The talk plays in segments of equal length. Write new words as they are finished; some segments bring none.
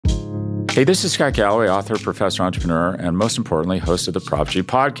Hey, this is Scott Galloway, author, professor, entrepreneur, and most importantly, host of the Prop G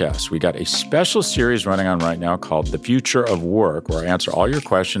podcast. We got a special series running on right now called The Future of Work, where I answer all your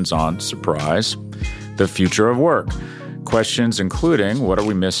questions on, surprise, the future of work. Questions including, what are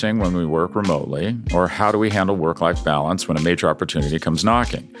we missing when we work remotely? Or how do we handle work-life balance when a major opportunity comes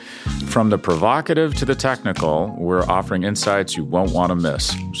knocking? From the provocative to the technical, we're offering insights you won't want to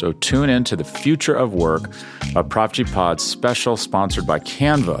miss. So tune in to The Future of Work, a Prop G Pod special sponsored by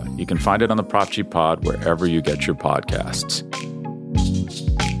Canva. You can find it on the Prop G Pod wherever you get your podcasts.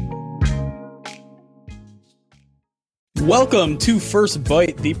 Welcome to First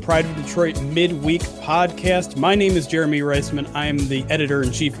Bite, the Pride of Detroit midweek podcast. My name is Jeremy Reisman. I am the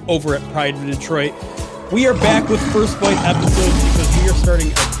editor-in-chief over at Pride of Detroit. We are back with First Bite episodes because we are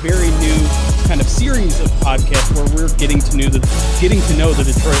starting a very new kind of series of podcasts where we're getting to know the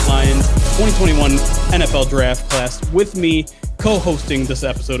Detroit Lions 2021 NFL Draft Class. With me, co-hosting this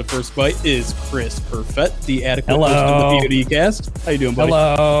episode of First Bite is Chris Perfett, the adequate host of the PODcast. How you doing, buddy?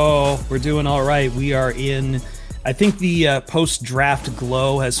 Hello. We're doing all right. We are in... I think the post-draft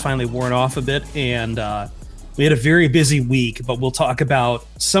glow has finally worn off a bit, and we had a very busy week, but we'll talk about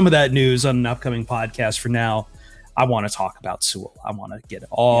some of that news on an upcoming podcast. For now, I want to talk about Sewell. I want to get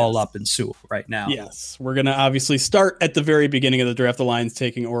all up in Sewell right now. Yes, we're going to obviously start at the very beginning of the draft. The Lions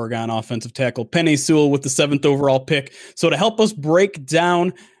taking Oregon offensive tackle Penei Sewell with the 7th overall pick. So to help us break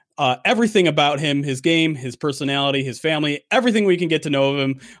down everything about him, his game, his personality, his family, everything we can get to know of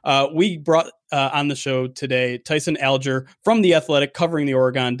him. We brought on the show today Tyson Alger from The Athletic, covering the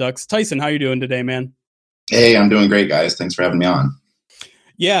Oregon Ducks. Tyson, how you doing today, man? Hey, I'm doing great, guys. Thanks for having me on.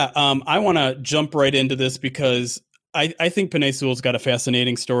 Yeah, I want to jump right into this because I think Penei Sewell's got a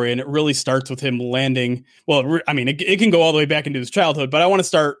fascinating story, and it really starts with him landing. Well, I mean, it can go all the way back into his childhood, but I want to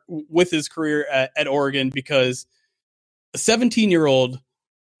start with his career at Oregon because a 17-year-old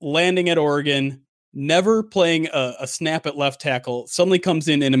landing at Oregon, never playing a snap at left tackle, suddenly comes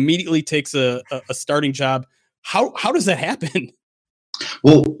in and immediately takes a starting job. How does that happen?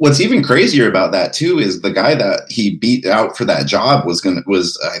 Well, what's even crazier about that too is the guy that he beat out for that job was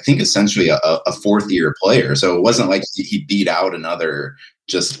I think essentially a fourth year player. So it wasn't like he beat out another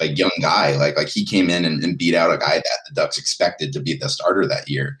just a young guy. Like he came in and beat out a guy that the Ducks expected to be the starter that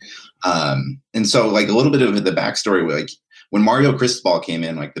year. And so like a little bit of the backstory, like when Mario Cristobal came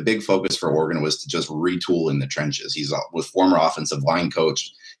in, like the big focus for Oregon was to just retool in the trenches. He's with former offensive line coach.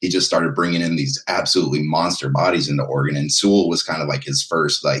 He just started bringing in these absolutely monster bodies into Oregon. And Sewell was kind of like his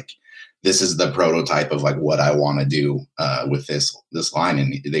first, like, this is the prototype of like what I want to do with this line.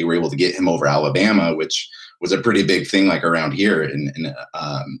 And they were able to get him over Alabama, which was a pretty big thing like around here. And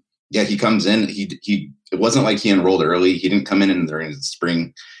he comes in, it wasn't like he enrolled early. He didn't come in during the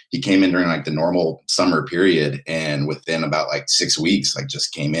spring. He came in during like the normal summer period, and within about like 6 weeks, like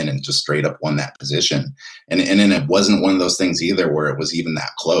just came in and just straight up won that position. And then it wasn't one of those things either where it was even that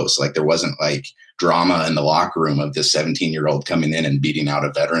close. Like there wasn't like drama in the locker room of this 17-year-old coming in and beating out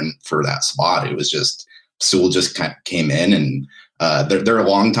a veteran for that spot. It was just Sewell just kind of came in, and their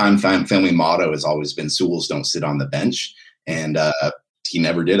longtime family motto has always been Sewells don't sit on the bench. And he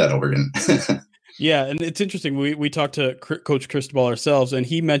never did at Oregon. Yeah, and it's interesting. We talked to Coach Cristobal ourselves, and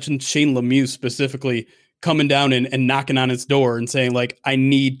he mentioned Shane Lemieux specifically coming down and knocking on his door and saying, like, I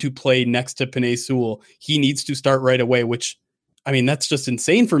need to play next to Penei Sewell. He needs to start right away, which, I mean, that's just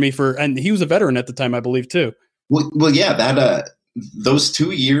insane for me. And he was a veteran at the time, I believe, too. Well, yeah, that those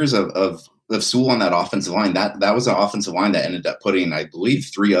 2 years of Sewell on that offensive line, that was an offensive line that ended up putting, I believe,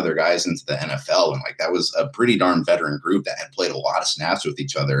 3 other guys into the NFL. And like that was a pretty darn veteran group that had played a lot of snaps with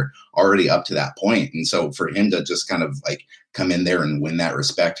each other already up to that point. And so for him to just kind of like come in there and win that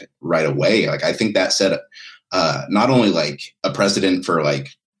respect right away, like I think that set not only like a precedent for like,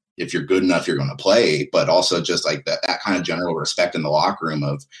 if you're good enough, you're going to play, but also just like that kind of general respect in the locker room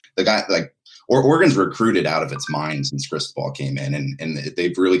of the guy, like, Oregon's recruited out of its mind since Cristobal came in, and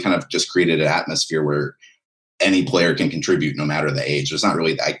they've really kind of just created an atmosphere where any player can contribute no matter the age. There's not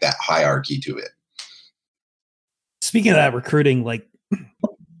really like that hierarchy to it. Speaking of that recruiting, like,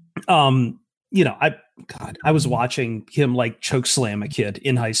 I was watching him like choke slam a kid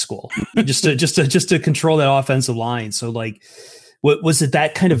in high school just to control that offensive line. So like, what was it,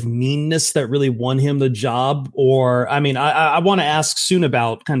 that kind of meanness that really won him the job? Or, I mean, I want to ask soon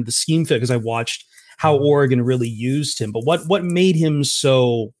about kind of the scheme fit because I watched how Oregon really used him. But what made him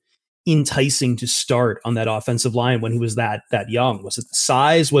so enticing to start on that offensive line when he was that young? Was it the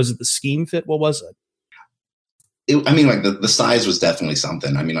size? Was it the scheme fit? What was it? The size was definitely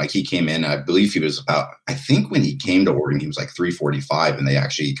something. I mean, like he came in, I believe he was about, I think when he came to Oregon, he was like 345, and they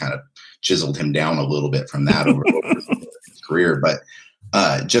actually kind of chiseled him down a little bit from that over his career. But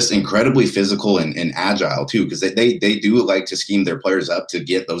just incredibly physical and agile too, because they do like to scheme their players up to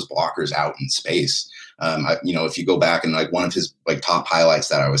get those blockers out in space. If you go back and like one of his like top highlights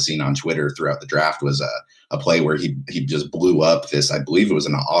that I was seeing on Twitter throughout the draft was a play where he just blew up this, I believe it was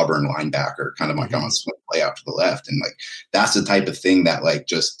an Auburn linebacker, kind of like on a swing play out to the left. And like, that's the type of thing that like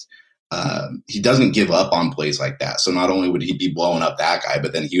just, he doesn't give up on plays like that. So not only would he be blowing up that guy,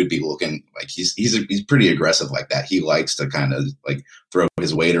 but then he would be looking like he's pretty aggressive like that. He likes to kind of like throw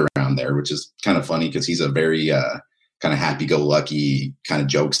his weight around there, which is kind of funny because he's a very, kind of happy-go-lucky kind of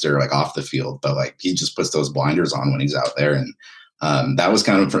jokester, like off the field, but like he just puts those blinders on when he's out there. And that was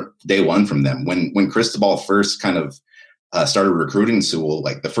kind of day one from them. When Cristobal first kind of started recruiting Sewell,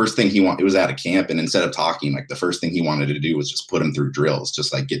 like the first thing it was at a camp, and instead of talking, like the first thing he wanted to do was just put him through drills,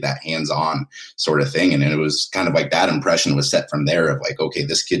 just like get that hands-on sort of thing. And it was kind of like that impression was set from there of like, okay,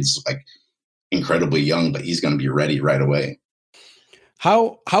 this kid's like incredibly young, but he's going to be ready right away.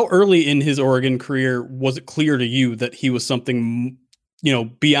 How early in his Oregon career was it clear to you that he was something,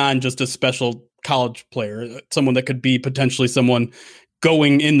 beyond just a special college player, someone that could be potentially someone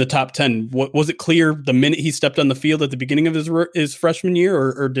going in the top 10? Was it clear the minute he stepped on the field at the beginning of his freshman year,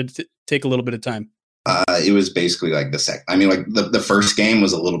 or did it take a little bit of time? It was basically like the first game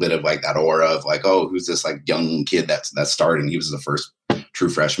was a little bit of like that aura of like, oh, who's this like young kid that's starting? He was the first true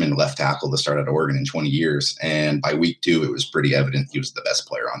freshman left tackle to start at Oregon in 20 years. And by week 2, it was pretty evident he was the best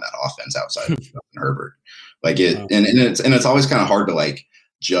player on that offense outside of Justin Herbert. Like it, wow. and it's always kind of hard to like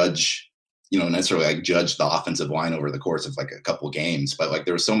judge, necessarily like judge the offensive line over the course of like a couple of games. But like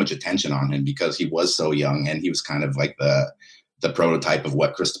there was so much attention on him because he was so young and he was kind of like the prototype of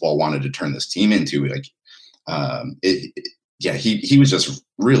what Cristobal wanted to turn this team into. Like, he was just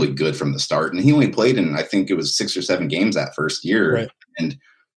really good from the start, and he only played in, I think it was 6 or 7 games that first year. Right. And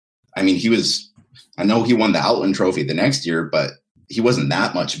I mean, I know he won the Outland Trophy the next year, but he wasn't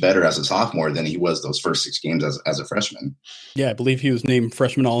that much better as a sophomore than he was those first 6 games as a freshman. Yeah. I believe he was named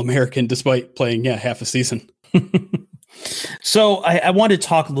freshman All-American despite playing, half a season. So I want to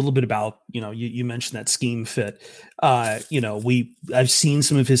talk a little bit about, you mentioned that scheme fit. I've seen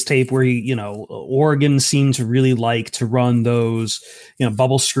some of his tape where Oregon seemed to really like to run those,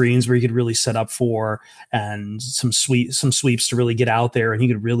 bubble screens where he could really set up for, and some sweeps to really get out there. And he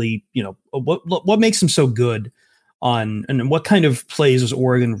could really, what makes him so good and what kind of plays was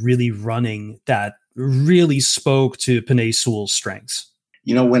Oregon really running that really spoke to Penei Sewell's strengths?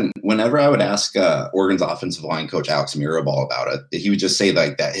 Whenever I would ask Oregon's offensive line coach Alex Mirabal about it, he would just say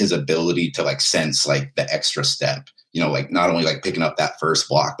like that his ability to like sense like the extra step, like not only like picking up that first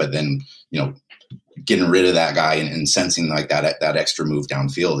block, but then, getting rid of that guy and sensing like that extra move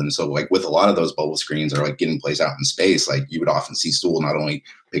downfield. And so like with a lot of those bubble screens or like getting plays out in space, like you would often see Sewell not only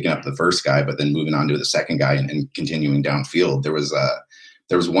picking up the first guy, but then moving on to the second guy and continuing downfield. There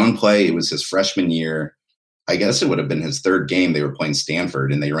was one play, it was his freshman year. I guess it would have been his 3rd game. They were playing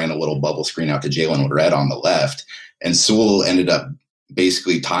Stanford and they ran a little bubble screen out to Jalen Red on the left. And Sewell ended up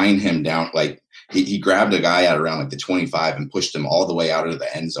basically tying him down. Like he grabbed a guy out around like the 25 and pushed him all the way out of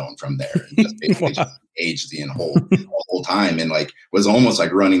the end zone from there. And just basically just engaged the whole time. And like was almost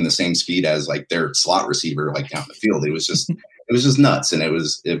like running the same speed as like their slot receiver, like down the field. It was just nuts. And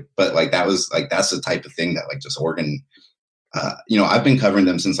but like, that's the type of thing that like just Oregon, I've been covering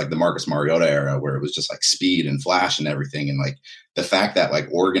them since like the Marcus Mariota era, where it was just like speed and flash and everything. And like the fact that like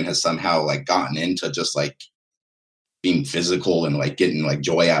Oregon has somehow like gotten into just like being physical and like getting like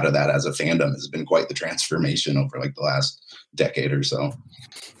joy out of that as a fandom has been quite the transformation over like the last decade or so.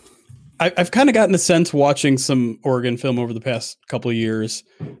 I've kind of gotten a sense watching some Oregon film over the past couple of years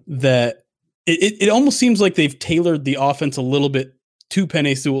that it almost seems like they've tailored the offense a little bit to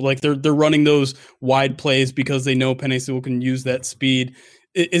Penei Sewell. Like they're running those wide plays because they know Penei Sewell can use that speed.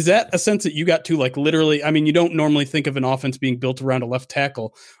 Is that a sense that you got to, like, literally? I mean, you don't normally think of an offense being built around a left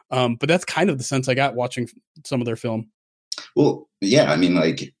tackle, but that's kind of the sense I got watching some of their film. Well, yeah. I mean,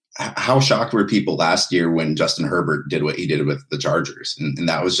 like, how shocked were people last year when Justin Herbert did what he did with the Chargers? And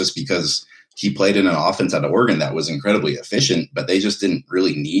that was just because he played in an offense at Oregon that was incredibly efficient, but they just didn't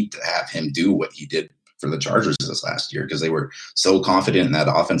really need to have him do what he did for the Chargers this last year because they were so confident in that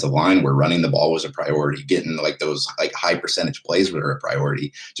offensive line where running the ball was a priority, getting like those like high percentage plays were a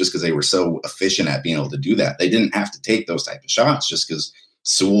priority just because they were so efficient at being able to do that. They didn't have to take those type of shots just because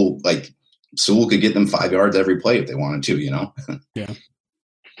Sewell could get them 5 yards every play if they wanted to, Yeah.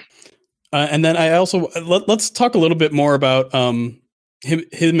 And then I also let's talk a little bit more about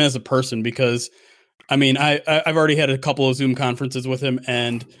him as a person, because I mean I've already had a couple of Zoom conferences with him,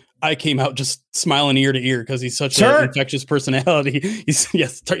 and I came out just smiling ear to ear because he's such an infectious personality. He's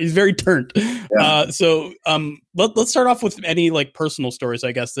very turned. Yeah. Let's start off with any like personal stories,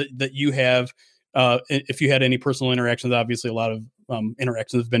 I guess, that you have. If you had any personal interactions, obviously a lot of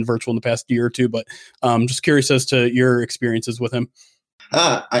interactions have been virtual in the past year or two, but just curious as to your experiences with him.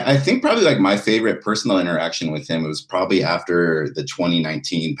 I think probably like my favorite personal interaction with him was probably after the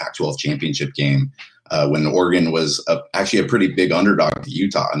 2019 Pac-12 championship game when Oregon was actually a pretty big underdog to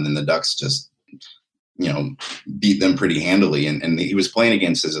Utah, and then the Ducks just beat them pretty handily, and he was playing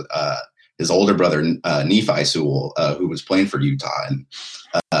against his older brother Penei Sewell, who was playing for Utah, and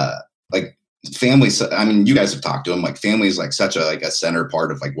like family. I mean, you guys have talked to him. Like family is like such a center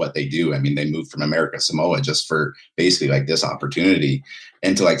part of like what they do. I mean, they moved from America to Samoa just for basically like this opportunity,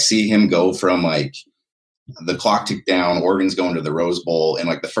 and to like see him go from like the clock ticked down, Oregon's going to the Rose Bowl, and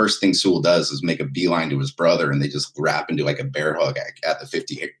like the first thing Sewell does is make a beeline to his brother, and they just wrap into like a bear hug at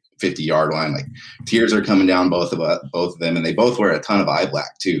the 50-yard line. Like tears are coming down both of them, and they both wear a ton of eye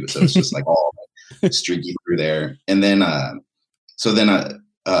black too, so it's just like all like, streaky through there. And then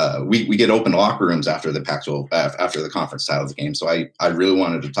we get open locker rooms after the Pac-12 after the conference style of the game. So I really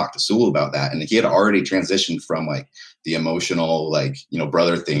wanted to talk to Sewell about that, and he had already transitioned from like the emotional like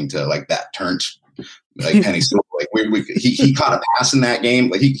brother thing to like that turned like Penei Sewell. Like he caught a pass in that game,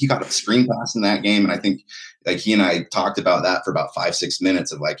 like he caught a screen pass in that game, and I think like he and I talked about that for about 5-6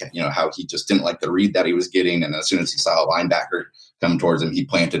 minutes of like how he just didn't like the read that he was getting, and as soon as he saw a linebacker come towards him, he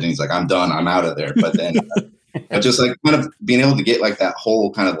planted and he's like, I'm done, I'm out of there. But then but just like kind of being able to get like that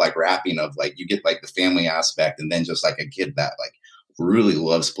whole kind of like wrapping of like you get like the family aspect, and then just like a kid that like really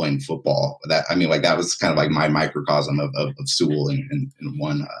loves playing football. That I mean, like that was kind of like my microcosm of Sewell in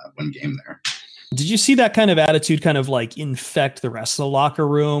one game there. Did you see that kind of attitude kind of like infect the rest of the locker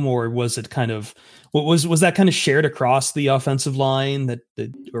room, or was it kind of was that kind of shared across the offensive line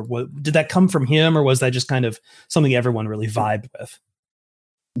or what did that come from him, or was that just kind of something everyone really vibed with?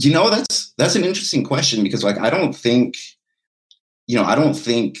 That's an interesting question, because like I don't think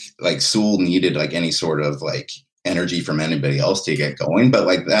like Sewell needed like any sort of like energy from anybody else to get going, but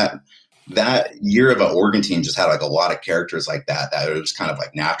like that year of an Oregon team just had like a lot of characters like that it was kind of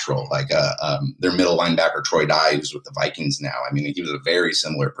like natural. Like their middle linebacker Troy Dye, who's with the Vikings now. I mean, he was a very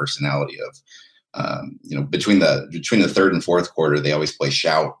similar personality of between the third and fourth quarter, they always play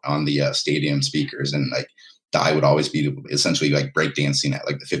shout on the stadium speakers, and like Dye would always be essentially like breakdancing at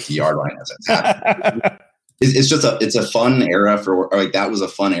like the 50-yard line as it's happening. It's a fun era that was a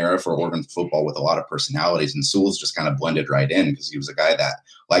fun era for Oregon football with a lot of personalities, and Sewell's just kind of blended right in because he was a guy that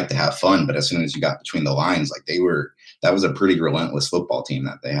liked to have fun, but as soon as you got between the lines, like that was a pretty relentless football team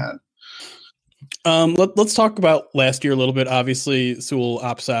that they had. Let's talk about last year a little bit. Obviously, Sewell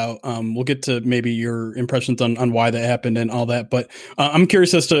opts out. We'll get to maybe your impressions on why that happened and all that, but I'm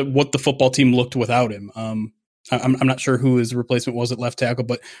curious as to what the football team looked without him. I'm not sure who his replacement was at left tackle,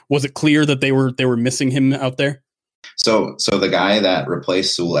 but was it clear that they were missing him out there? So the guy that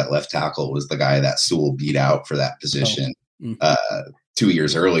replaced Sewell at left tackle was the guy that Sewell beat out for that position 2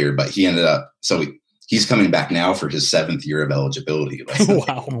 years earlier, but he ended up he's coming back now for his 7th year of eligibility. Like,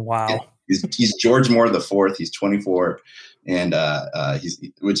 Wow. He's George Moore the fourth. He's 24, and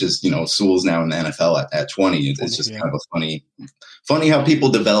which is Sewell's now in the NFL at 20. It's just kind of a funny how people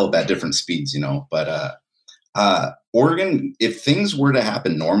develop at different speeds, But Oregon, if things were to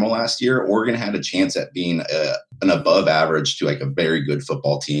happen normal last year, Oregon had a chance at being an above average to like a very good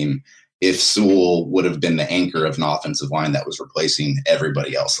football team if Sewell would have been the anchor of an offensive line that was replacing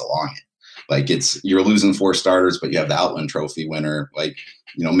everybody else along it. Like you're losing 4 starters, but you have the Outland Trophy winner. Like,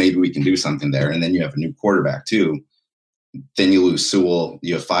 maybe we can do something there. And then you have a new quarterback too. Then you lose Sewell.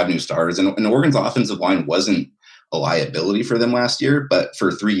 You have 5 new starters, and Oregon's offensive line wasn't a liability for them last year, but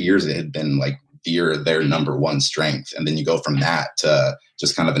for 3 years it had been like their number one strength. And then you go from that to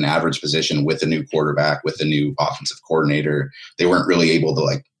just kind of an average position with a new quarterback, with a new offensive coordinator. They weren't really able to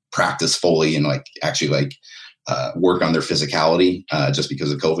like practice fully and like actually like work on their physicality just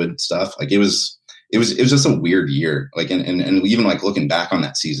because of COVID stuff. Like it was just a weird year. Like, and even like looking back on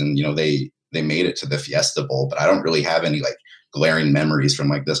that season, they made it to the Fiesta Bowl, but I don't really have any like glaring memories from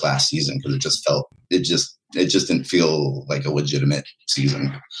like this last season, because it just didn't feel like a legitimate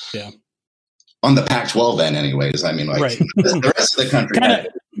season. Yeah. On the Pac-12 end, anyways. I mean, like right. the rest of the country had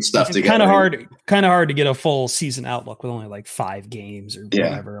stuff together. Kind of hard to get a full season outlook with only like 5 games or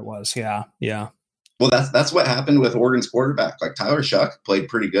whatever it was. Yeah. Yeah. Well, that's what happened with Oregon's quarterback. Like Tyler Shuck played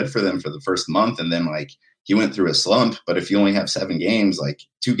pretty good for them for the first month, and then like he went through a slump. But if you only have 7 games, like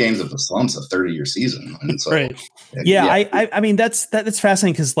 2 games of the slump's a 30-year season. And so, right. Yeah. I mean, that's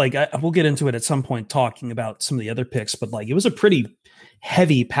fascinating because like we'll get into it at some point talking about some of the other picks, but like it was a pretty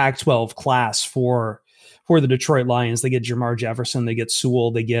heavy Pac-12 class for the Detroit Lions. They get Jamar Jefferson, they get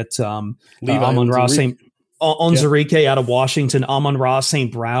Sewell, they get Amon-Ra St. Onwuzurike out of Washington, Amon-Ra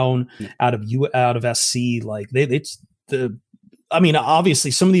St. Brown out of SC. Like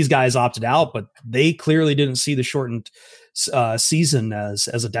obviously some of these guys opted out, but they clearly didn't see the shortened season as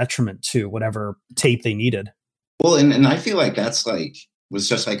a detriment to whatever tape they needed. Well, and I feel like that's was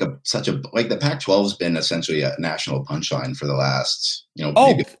just like the Pac-12 has been essentially a national punchline for the last,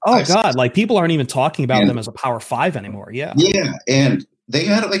 God, like people aren't even talking about them as a Power 5 anymore. Yeah. Yeah. And they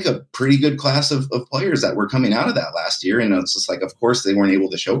had like a pretty good class of players that were coming out of that last year. And it's just like, of course they weren't able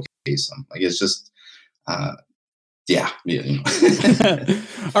to showcase them. Like, it's just, yeah.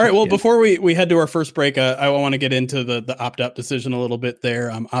 All right. Well, before we head to our first break, I want to get into the opt-out decision a little bit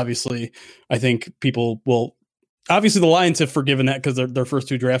there. Obviously, I think people will. Obviously, the Lions have forgiven that because their first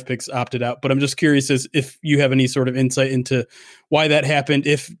 2 draft picks opted out. But I'm just curious as if you have any sort of insight into why that happened.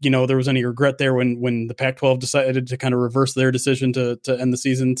 If there was any regret there when the Pac-12 decided to kind of reverse their decision to end the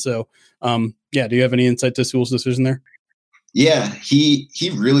season. So, do you have any insight to Sewell's decision there? Yeah, he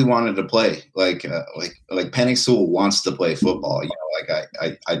really wanted to play. Like Penei Sewell wants to play football.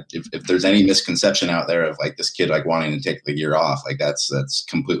 If there's any misconception out there of like this kid like wanting to take the year off, like that's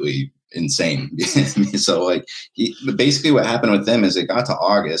completely insane. So basically what happened with them is it got to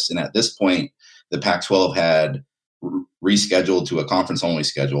August, and at this point the Pac-12 had rescheduled to a conference only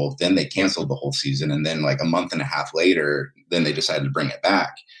schedule. Then they canceled the whole season, and then like a month and a half later, then they decided to bring it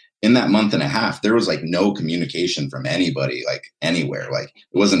back. In that month and a half, there was like no communication from anybody, like anywhere. Like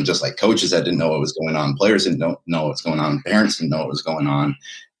it wasn't just like coaches that didn't know what was going on, players didn't know what's going on, parents didn't know what was going on.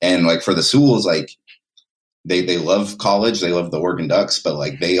 And like for the Sewells, like they love college, they love the Oregon Ducks, but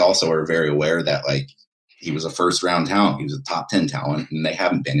like they also are very aware that like he was a first round talent, he was a top 10 talent, and they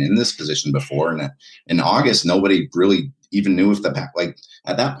haven't been in this position before. And in August, nobody really even knew if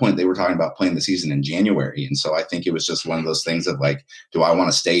at that point they were talking about playing the season in January. And so I think it was just one of those things of like, do I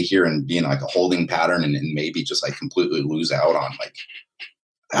want to stay here and be in like a holding pattern and maybe just like completely lose out on like,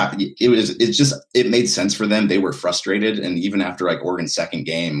 it made sense for them. They were frustrated. And even after like Oregon's second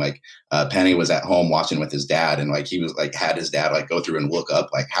game, like Penei was at home watching with his dad, and like he was like had his dad like go through and look up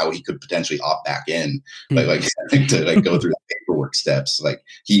like how he could potentially opt back in, like to like go through the paperwork steps. Like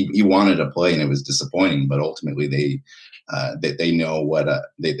he wanted to play, and it was disappointing, but ultimately they know what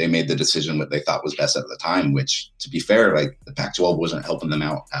they made the decision what they thought was best at the time, which to be fair, like the Pac-12 wasn't helping them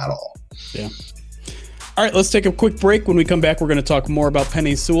out at all. Yeah. All right, let's take a quick break. When we come back, we're going to talk more about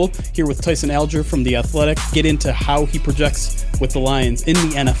Penei Sewell here with Tyson Alger from The Athletic, get into how he projects with the Lions in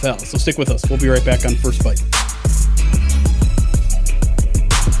the NFL. So stick with us. We'll be right back on First Bite.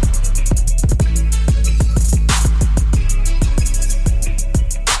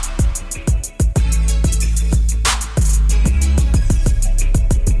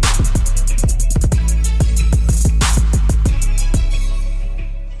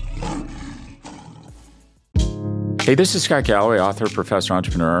 Hey, this is Scott Galloway, author, professor,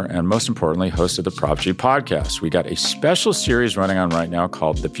 entrepreneur, and most importantly, host of the Prop G podcast. We got a special series running on right now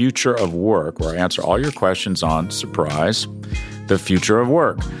called The Future of Work, where I answer all your questions on, surprise, the future of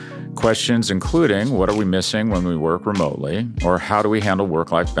work. Questions including, what are we missing when we work remotely? Or how do we handle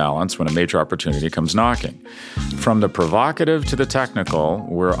work-life balance when a major opportunity comes knocking? From the provocative to the technical,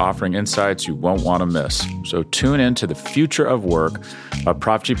 we're offering insights you won't want to miss. So tune in to The Future of Work, a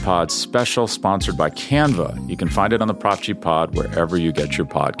Prop G Pod special sponsored by Canva. You can find it on the Prop G Pod wherever you get your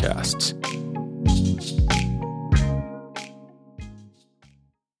podcasts.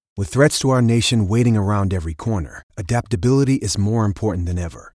 With threats to our nation waiting around every corner, adaptability is more important than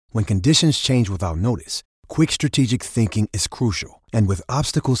ever. When conditions change without notice, quick strategic thinking is crucial. And with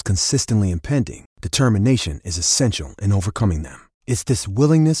obstacles consistently impending, determination is essential in overcoming them. It's this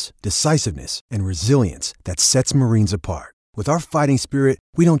willingness, decisiveness, and resilience that sets Marines apart. With our fighting spirit,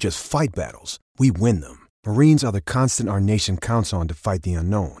 we don't just fight battles, we win them. Marines are the constant our nation counts on to fight the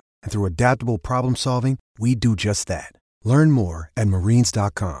unknown. And through adaptable problem solving, we do just that. Learn more at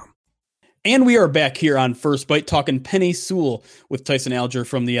marines.com. And we are back here on First Bite talking Penei Sewell with Tyson Alger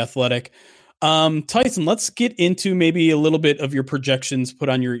from The Athletic. Tyson, let's get into maybe a little bit of your projections, put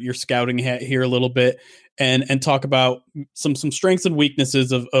on your scouting hat here a little bit and talk about some strengths and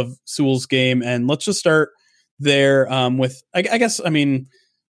weaknesses of Sewell's game. And let's just start there with, I guess,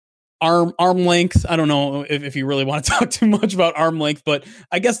 arm length. I don't know if you really want to talk too much about arm length, but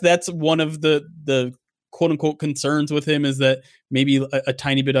I guess that's one of the quote unquote concerns with him is that maybe a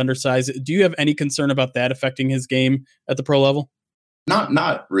tiny bit undersized. Do you have any concern about that affecting his game at the pro level?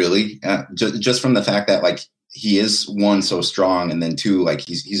 Not really. Just from the fact that like he is one so strong, and then two, like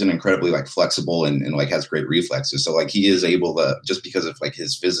he's an incredibly like flexible and like has great reflexes. So like he is able to, just because of like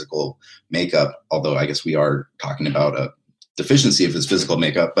his physical makeup, although I guess we are talking about a deficiency of his physical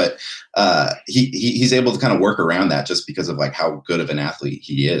makeup, but he's able to kind of work around that just because of like how good of an athlete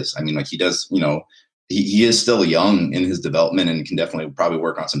he is. I mean, like he does, he is still young in his development and can definitely probably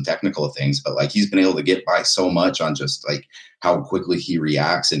work on some technical things, but like he's been able to get by so much on just like how quickly he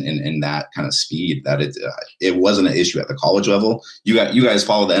reacts and that kind of speed that it wasn't an issue at the college level. You guys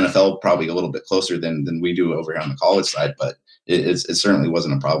follow the NFL probably a little bit closer than we do over here on the college side, but it certainly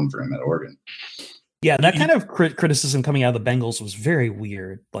wasn't a problem for him at Oregon. Yeah, that kind of criticism coming out of the Bengals was very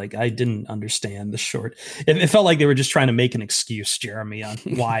weird. Like, I didn't understand the short. It felt like they were just trying to make an excuse, Jeremy, on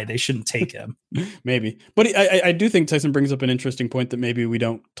why they shouldn't take him. Maybe. But I do think Tyson brings up an interesting point that maybe we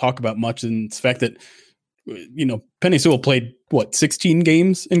don't talk about much, and it's the fact that, Penei Sewell played, 16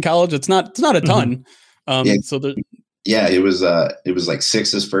 games in college? It's not a ton. Yeah, it was like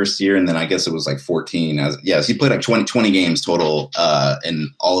 6 his first year, and then I guess it was like 14. So he played like 20 games total, and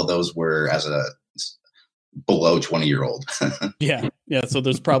all of those were as a below 20-year-old. Yeah. So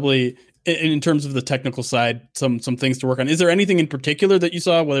there's probably, in terms of the technical side, some things to work on. Is there anything in particular that you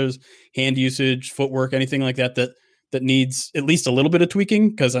saw, whether it's hand usage, footwork, anything like that needs at least a little bit of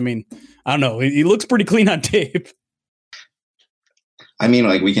tweaking? Because I mean, I don't know, he looks pretty clean on tape. I mean,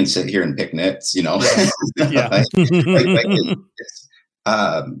 like we can sit here and pick nits, Yeah.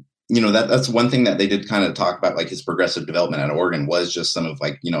 That's one thing that they did kind of talk about, like his progressive development at Oregon was just some of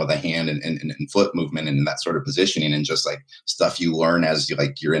like, the hand and foot movement and that sort of positioning and just like stuff you learn as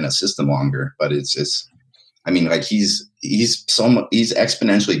you're in a system longer. But it's I mean, like he's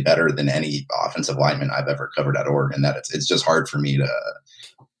exponentially better than any offensive lineman I've ever covered at Oregon, that it's just hard for me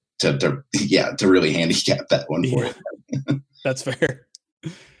to really handicap that one for you. That's fair.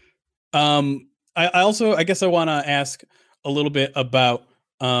 I guess I want to ask a little bit about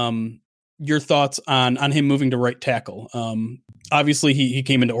your thoughts on him moving to right tackle. Obviously he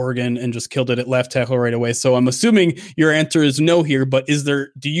came into Oregon and just killed it at left tackle right away. So I'm assuming your answer is no here, but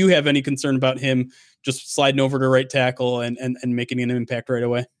do you have any concern about him just sliding over to right tackle and making an impact right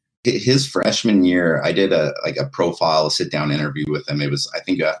away? His freshman year, I did a profile sit down interview with him. It was, I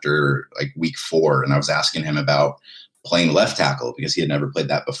think, after like week 4, and I was asking him about playing left tackle because he had never played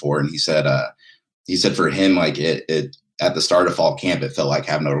that before. And he said for him, like it at the start of fall camp, it felt like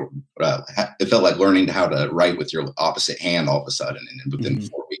learning how to write with your opposite hand all of a sudden. And within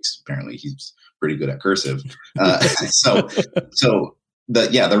 4 weeks, apparently he's pretty good at cursive. So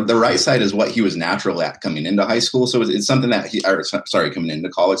the right side is what he was natural at coming into high school. So it's something that coming into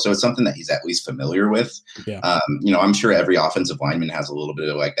college. So it's something that he's at least familiar with. Yeah. I'm sure every offensive lineman has a little bit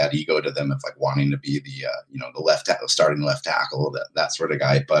of like that ego to them of like wanting to be the starting left tackle, that sort of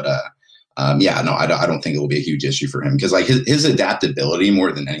guy. But I don't think it will be a huge issue for him because like his adaptability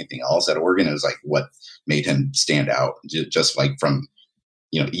more than anything else at Oregon is like what made him stand out, just like from,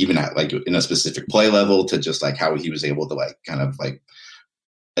 even at like in a specific play level to just like how he was able to like kind of like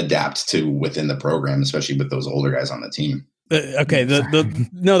adapt to within the program, especially with those older guys on the team. Okay.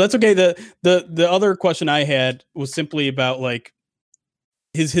 No, that's okay. The other question I had was simply about like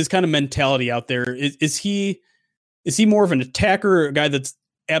his kind of mentality out there. Is he more of an attacker, a guy that's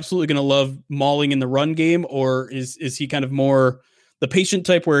absolutely going to love mauling in the run game, or is he kind of more the patient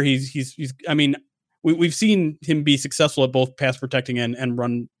type where he's I mean, we've seen him be successful at both pass protecting and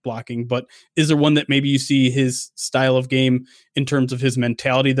run blocking, but is there one that maybe you see his style of game in terms of his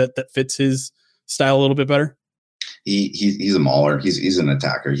mentality that fits his style a little bit better? He's a mauler. He's an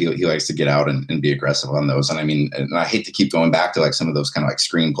attacker. He likes to get out and be aggressive on those. And I mean, and I hate to keep going back to like some of those kind of like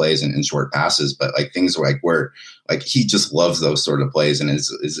screen plays and short passes, but like things where like he just loves those sort of plays and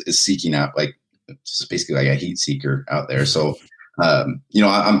is seeking out, like just basically like a heat seeker out there. So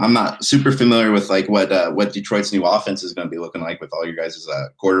I'm not super familiar with like what Detroit's new offense is going to be looking like with all your guys'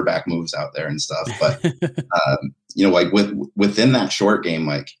 quarterback moves out there and stuff. But like within that short game,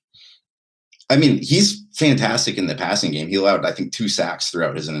 like, I mean, he's fantastic in the passing game. He allowed, I think, 2 sacks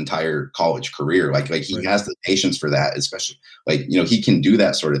throughout his entire college career. Like he has the patience for that, especially like, he can do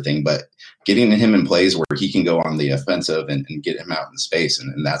that sort of thing, but getting him in plays where he can go on the offensive and get him out in space.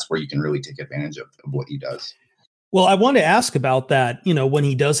 And that's where you can really take advantage of what he does. Well, I want to ask about that, when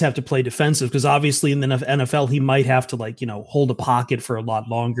he does have to play defensive, because obviously in the NFL, he might have to hold a pocket for a lot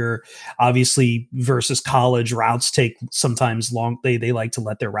longer. Obviously versus college, routes take sometimes long. They like to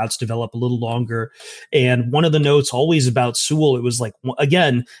let their routes develop a little longer. And one of the notes always about Sewell, it was like,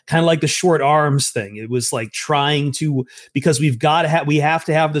 again, kind of like the short arms thing. It was like trying to, because we have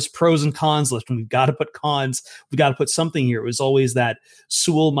to have this pros and cons list, and we've got to put cons. We've got to put something here. It was always that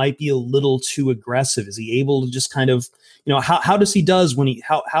Sewell might be a little too aggressive. Is he able to just kind of, how does he does when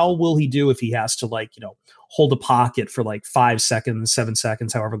how will he do if he has to hold a pocket for 5 seconds, 7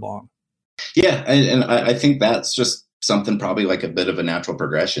 seconds, however long? Yeah. And I think that's just something probably like a bit of a natural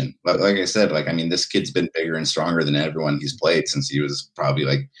progression. Like I said, this kid's been bigger and stronger than everyone he's played since he was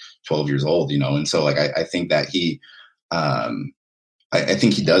probably 12 years old, and so I think that I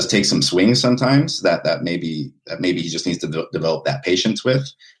think he does take some swings sometimes that maybe he just needs to develop that patience with,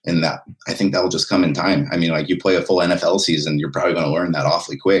 and that I think that'll just come in time. I mean, you play a full NFL season, you're probably going to learn that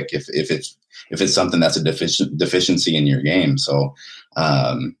awfully quick if it's something that's a deficiency in your game. So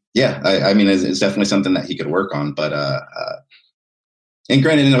it's definitely something that he could work on. But and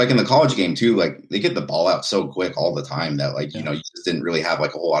granted, in the college game too, they get the ball out so quick all the time that you just didn't really have a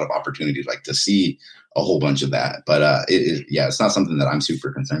whole lot of opportunity to see a whole bunch of that. But it's not something that I'm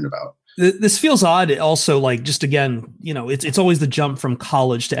super concerned about. This feels odd. Also, just again, it's always the jump from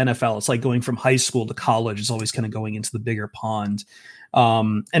college to NFL. It's like going from high school to college. It's always kind of going into the bigger pond.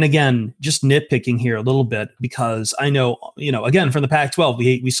 And again, just nitpicking here a little bit, because I know, again, from the Pac-12,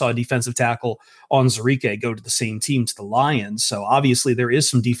 we saw a defensive tackle on Zerike go to the same team, to the Lions. So obviously there is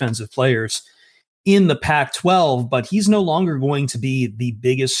some defensive players in the Pac-12, but he's no longer going to be the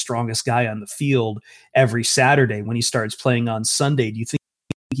biggest, strongest guy on the field every Saturday when he starts playing on Sunday. Do you think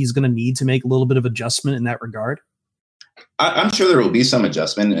he's going to need to make a little bit of adjustment in that regard? I'm sure there will be some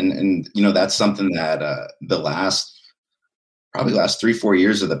adjustment. And that's something that the last 3-4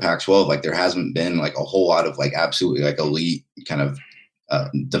 years of the Pac-12, there hasn't been a whole lot of absolutely elite kind of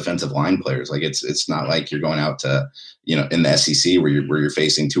defensive line players. It's not like you're going out to, in the SEC where you're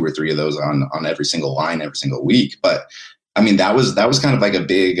facing 2 or 3 of those on every single line every single week. But I mean, that was kind of a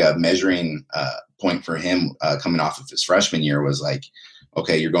big measuring point for him coming off of his freshman year was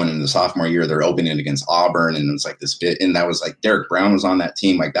okay, you're going into the sophomore year, they're opening against Auburn, and it's this bit, and that was Derek Brown was on that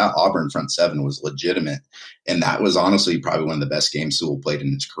team. That Auburn front seven was legitimate, and that was honestly probably one of the best games Sewell played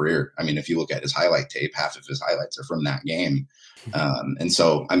in his career. I mean, if you look at his highlight tape, half of his highlights are from that game. And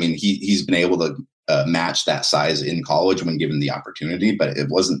so, I mean, he's been able to match that size in college when given the opportunity, but it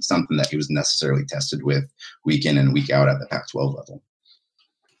wasn't something that he was necessarily tested with week in and week out at the Pac-12 level.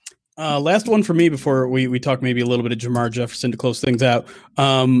 Last one for me before we talk maybe a little bit of Jamar Jefferson to close things out.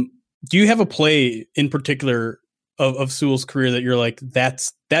 Do you have a play in particular of Sewell's career that you're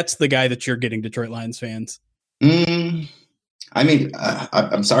that's the guy that you're getting Detroit Lions fans? I mean,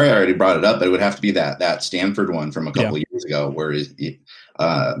 I'm sorry I already brought it up, but it would have to be that Stanford one from a couple of years ago, where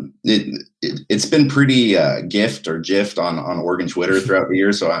it's been pretty GIFed on Oregon Twitter throughout the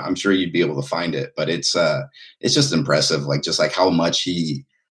year, so I'm sure you'd be able to find it. But it's just impressive,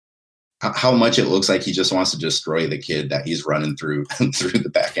 how much it looks like he just wants to destroy the kid that he's running through the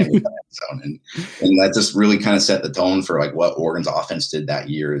back end of the zone, and that just really kind of set the tone for what Oregon's offense did that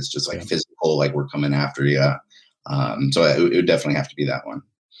year. It's just physical, we're coming after you. So it would definitely have to be that one.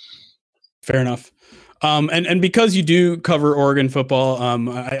 Fair enough. And because you do cover Oregon football,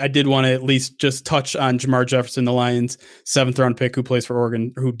 I did want to at least just touch on Jamar Jefferson, the Lions' 7th round pick,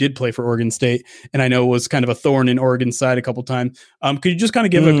 who did play for Oregon State, and I know was kind of a thorn in Oregon's side a couple times. Could you just kind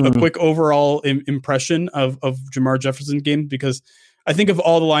of give a quick overall impression of Jamar Jefferson's game? Because I think of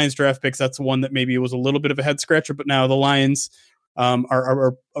all the Lions draft picks, that's the one that maybe was a little bit of a head scratcher, but now the Lions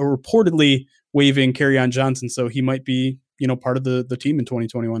are reportedly waiving Kerryon Johnson, so he might be part of the team in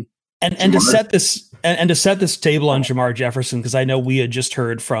 2021. And to set this table on Jamar Jefferson, because I know we had just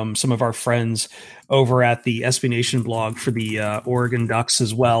heard from some of our friends over at the SB Nation blog for the Oregon Ducks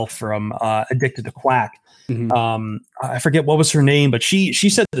as well, from Addicted to Quack. Mm-hmm. I forget what was her name, but she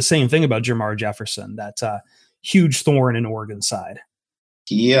said the same thing about Jamar Jefferson, that huge thorn in Oregon's side.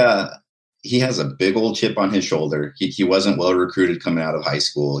 He has a big old chip on his shoulder. He wasn't well recruited coming out of high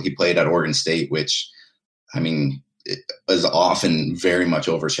school. He played at Oregon State, which, I mean, it was often very much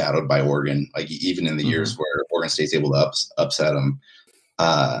overshadowed by Oregon, even in the years where Oregon State's able to upset them.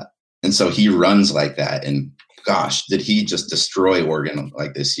 And so he runs like that. And gosh, did he just destroy Oregon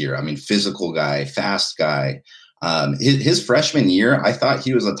this year? I mean, physical guy, fast guy. His freshman year, I thought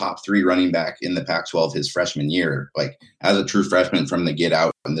he was a top 3 running back in the Pac-12 his freshman year, as a true freshman from the get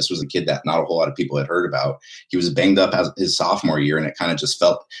out. And this was a kid that not a whole lot of people had heard about. He was banged up as his sophomore year, and it kind of just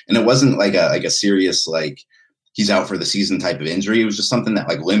felt, and it wasn't like a serious, he's out for the season type of injury. It was just something that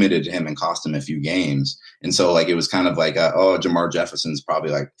like limited him and cost him a few games. And so like, it was kind of like, Jamar Jefferson's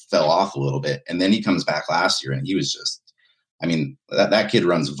probably like fell off a little bit. And then he comes back last year and he was just, I mean, that kid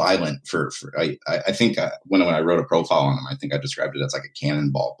runs violent for I think when I wrote a profile on him, I think I described it as like a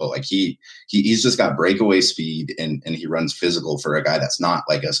cannonball, but like he's just got breakaway speed and he runs physical for a guy that's not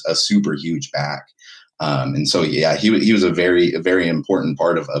like a super huge back. And so, yeah, he was a very important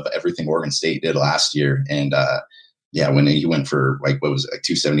part of everything Oregon State did last year. And when he went for like, what was it, like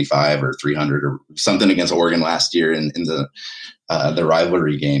 275 or 300 or something against Oregon last year in the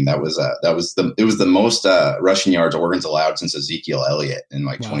rivalry game, it was the most rushing yards Oregon's allowed since Ezekiel Elliott in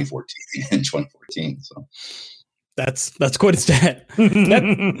like 2014. So that's quite a stat.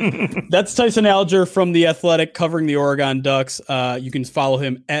 That's Tyson Alger from The Athletic covering the Oregon Ducks. You can follow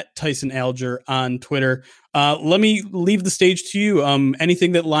him at Tyson Alger on Twitter. Let me leave the stage to you.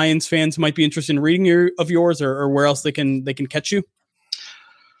 Anything that Lions fans might be interested in reading of yours, or where else they can catch you?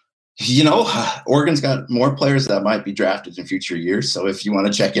 You know, Oregon's got more players that might be drafted in future years. So if you want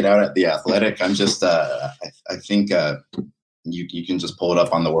to check it out at The Athletic, I'm just, I think you can just pull it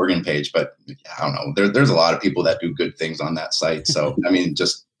up on the Oregon page. But I don't know, there's a lot of people that do good things on that site. So, I mean,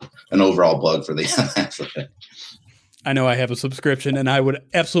 just an overall plug for The Athletic. I know I have a subscription, and I would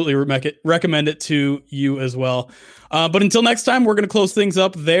absolutely recommend it to you as well. But until next time, we're going to close things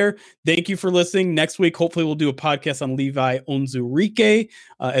up there. Thank you for listening. Next week, hopefully we'll do a podcast on Levi Onwuzurike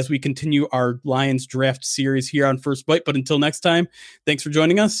as we continue our Lions draft series here on First Bite. But until next time, thanks for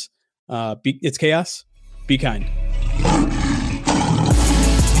joining us. It's chaos. Be kind.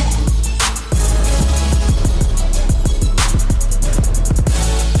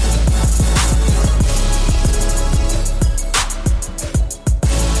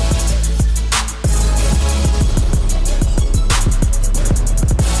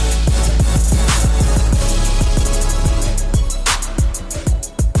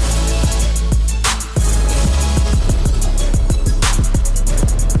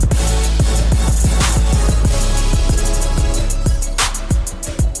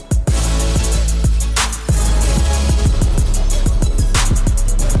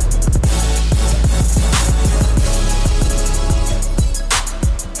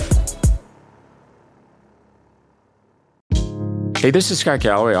 Hey, this is Scott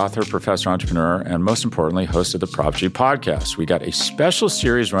Galloway, author, professor, entrepreneur, and most importantly, host of the Prop G podcast. We got a special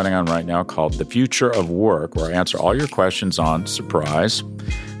series running on right now called The Future of Work, where I answer all your questions on, surprise,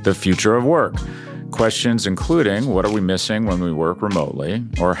 the future of work. Questions including, what are we missing when we work remotely?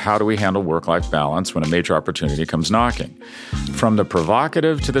 Or how do we handle work-life balance when a major opportunity comes knocking? From the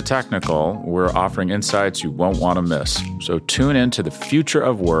provocative to the technical, we're offering insights you won't want to miss. So tune in to The Future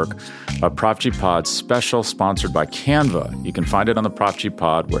of Work, a Prop G Pod special sponsored by Canva. You can find it on the Prop G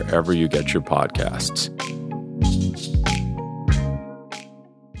Pod wherever you get your podcasts.